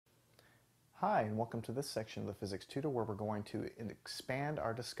Hi, and welcome to this section of the Physics Tutor where we're going to expand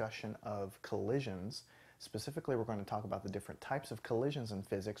our discussion of collisions. Specifically, we're going to talk about the different types of collisions in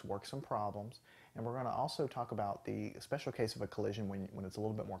physics, work some problems, and we're going to also talk about the special case of a collision when it's a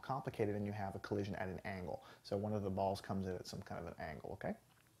little bit more complicated and you have a collision at an angle. So one of the balls comes in at some kind of an angle, okay?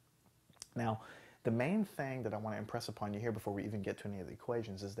 Now, the main thing that I want to impress upon you here before we even get to any of the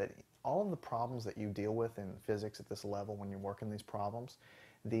equations is that all of the problems that you deal with in physics at this level when you're working these problems,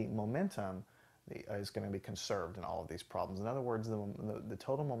 the momentum is going to be conserved in all of these problems. In other words, the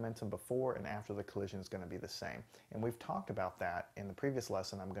total momentum before and after the collision is going to be the same. And we've talked about that in the previous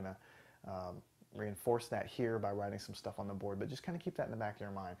lesson. I'm going to reinforce that here by writing some stuff on the board, but just kind of keep that in the back of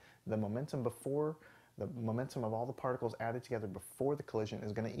your mind. The momentum before, the momentum of all the particles added together before the collision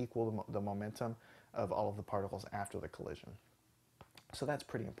is going to equal the momentum of all of the particles after the collision. So that's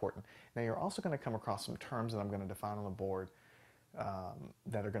pretty important. Now you're also going to come across some terms that I'm going to define on the board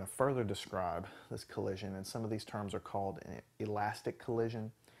that are going to further describe this collision, and some of these terms are called an elastic collision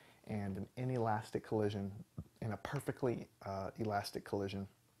and an inelastic collision and a perfectly elastic collision.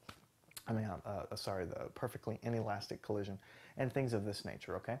 The perfectly inelastic collision and things of this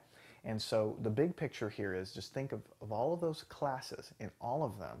nature, okay? And so the big picture here is just think of all of those classes. In all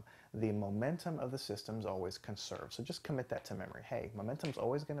of them, the momentum of the system is always conserved. So just commit that to memory. Hey, momentum's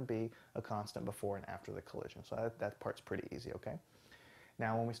always going to be a constant before and after the collision. So that part's pretty easy, okay?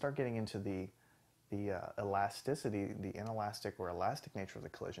 Now, when we start getting into the elasticity, the inelastic or elastic nature of the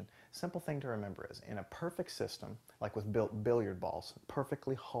collision, simple thing to remember is in a perfect system, like with billiard balls,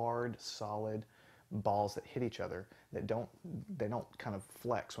 perfectly hard, solid balls that hit each other, they don't kind of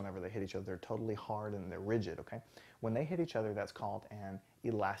flex whenever they hit each other. They're totally hard and they're rigid, okay? When they hit each other, that's called an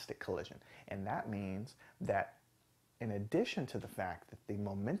elastic collision. And that means that in addition to the fact that the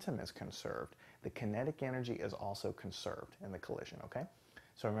momentum is conserved, the kinetic energy is also conserved in the collision, okay?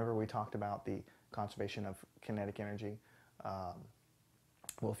 So remember we talked about the conservation of kinetic energy.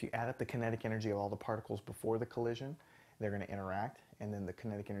 Well, if you add up the kinetic energy of all the particles before the collision, they're going to interact, and then the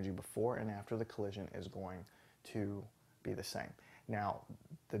kinetic energy before and after the collision is going to be the same. Now,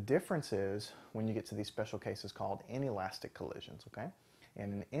 the difference is when you get to these special cases called inelastic collisions, okay?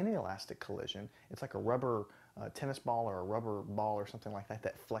 And an inelastic collision, it's like a rubber tennis ball or a rubber ball or something like that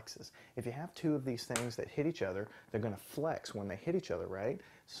that flexes. If you have two of these things that hit each other, they're going to flex when they hit each other, right?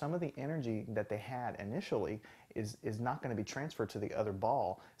 Some of the energy that they had initially is not going to be transferred to the other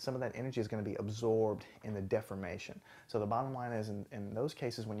ball. Some of that energy is going to be absorbed in the deformation. So the bottom line is in those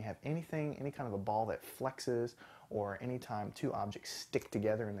cases when you have any kind of a ball that flexes, or anytime two objects stick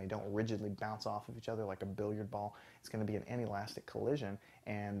together and they don't rigidly bounce off of each other like a billiard ball, it's going to be an inelastic collision,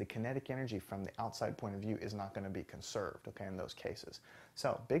 and the kinetic energy from the outside point of view is not going to be conserved, okay, in those cases.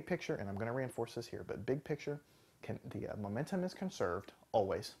 So big picture, and I'm going to reinforce this here, but big picture, the momentum is conserved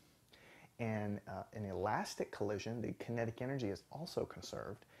always. In an elastic collision, the kinetic energy is also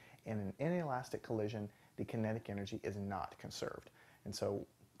conserved. In an inelastic collision, the kinetic energy is not conserved. And so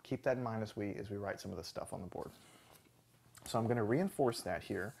keep that in mind as we write some of the stuff on the board. So I'm going to reinforce that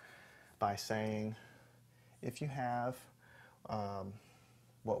here by saying if you have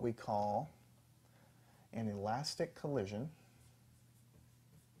what we call an elastic collision,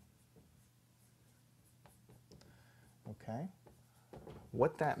 okay,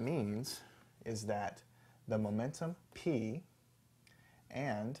 what that means is that the momentum P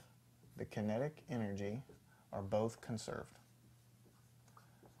and the kinetic energy are both conserved.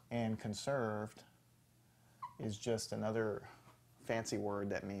 And conserved is just another fancy word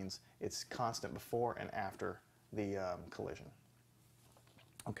that means it's constant before and after the collision.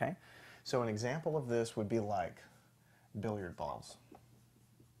 Okay, so an example of this would be like billiard balls,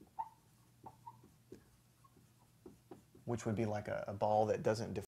 which would be like a ball that doesn't